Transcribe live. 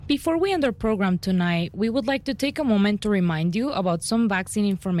Before we end our program tonight, we would like to take a moment to remind you about some vaccine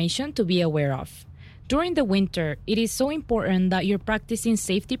information to be aware of. During the winter, it is so important that you're practicing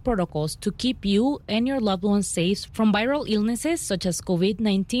safety protocols to keep you and your loved ones safe from viral illnesses such as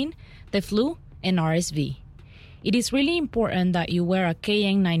COVID-19, the flu, and RSV. It is really important that you wear a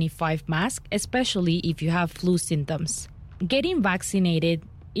KN95 mask, especially if you have flu symptoms. Getting vaccinated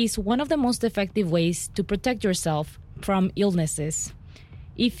is one of the most effective ways to protect yourself from illnesses.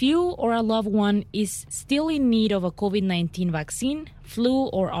 If you or a loved one is still in need of a COVID-19 vaccine, flu,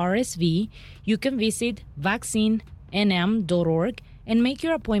 or RSV, you can visit vaccinenm.org and make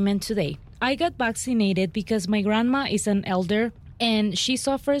your appointment today. I got vaccinated because my grandma is an elder and she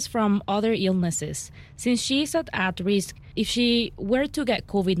suffers from other illnesses. Since she is at risk, if she were to get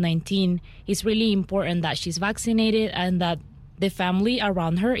COVID-19, it's really important that she's vaccinated and that the family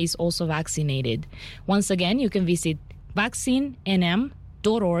around her is also vaccinated. Once again, you can visit vaccinenm.org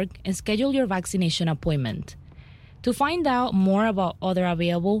and schedule your vaccination appointment. To find out more about other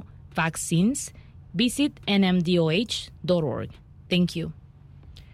available vaccines, visit nmdoh.org. Thank you.